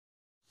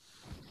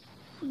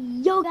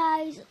Yo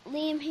guys,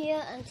 Liam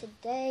here, and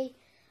today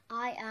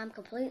I am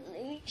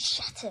completely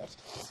shattered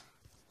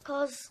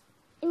because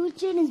it was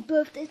Jaden's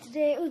birthday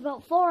today. It was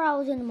about 4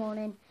 hours in the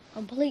morning,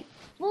 complete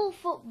full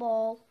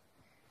football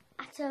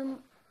at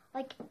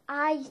like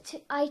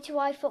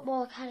i2i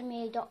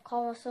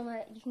footballacademy.com or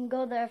something. You can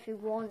go there if you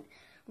want.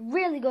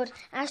 Really good.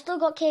 And I still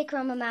got cake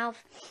around my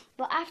mouth,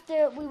 but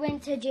after we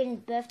went to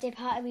Jaden's birthday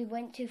party, we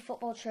went to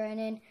football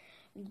training.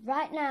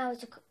 Right now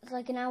it's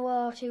like an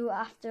hour or two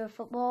after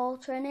football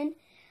training,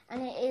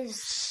 and it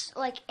is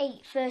like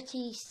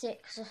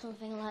 8:36 or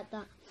something like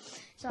that.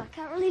 So I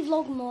can't really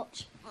vlog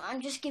much. I'm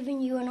just giving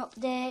you an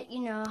update,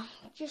 you know,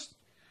 just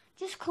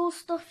cool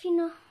stuff, you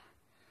know.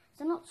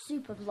 It's not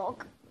super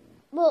vlog,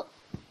 but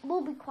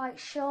will be quite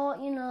short,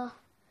 you know.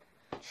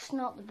 Just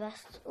not the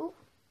best. Oh,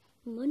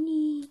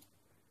 money.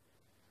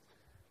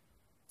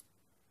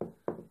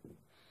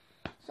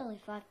 It's only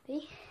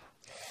 5p.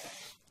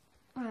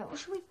 Alright, what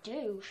should we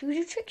do? Should we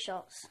do trick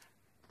shots?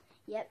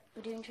 Yep,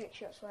 we're doing trick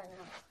shots right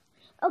now.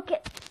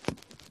 Okay.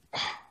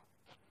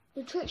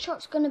 The trick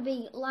shot's going to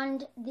be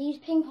land these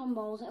ping pong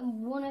balls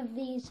in one of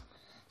these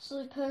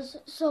slippers.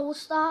 So we'll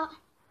start.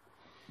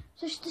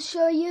 Just to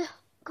show you.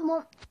 Come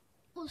on.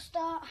 We'll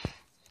start.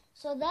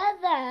 So they're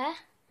there.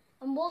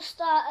 And we'll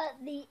start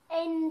at the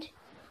end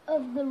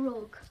of the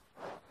rug.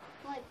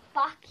 Like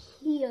back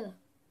here.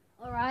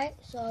 Alright,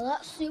 so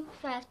that's super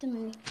fast to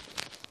move.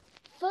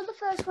 For the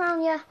first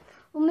round, yeah.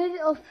 We'll move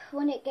it up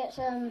when it gets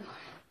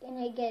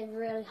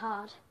really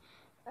hard.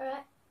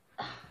 Alright.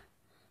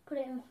 Put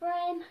it in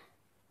frame.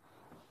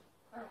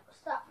 Alright, we'll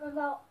start from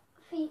about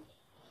feet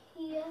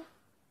here.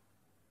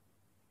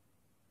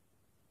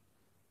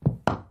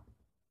 First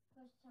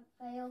attempt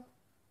fail.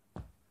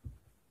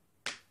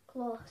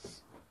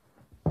 Close.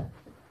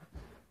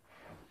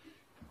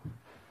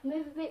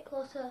 Move a bit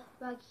closer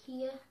back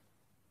here.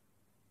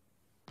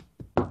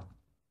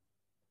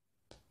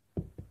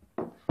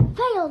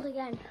 Failed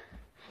again.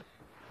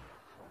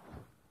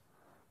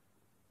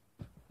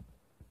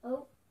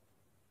 Oh,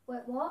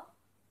 wait, what?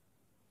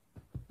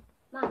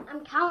 Man,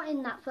 I'm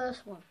counting that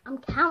first one. I'm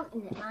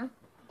counting it, man.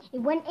 It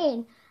went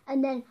in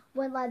and then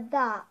went like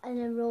that and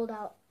then rolled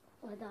out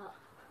like that.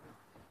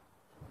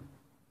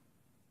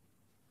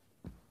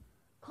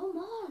 Come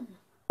on.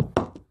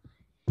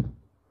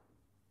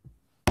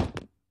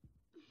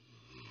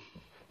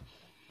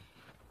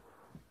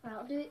 Right,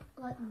 I'll do it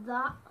like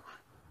that.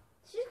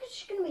 This is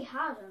just going to be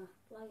harder.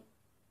 Like.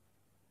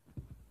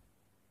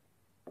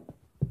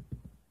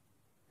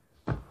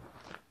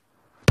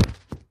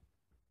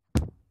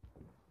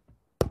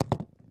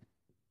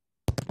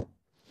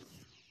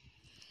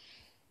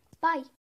 Bye.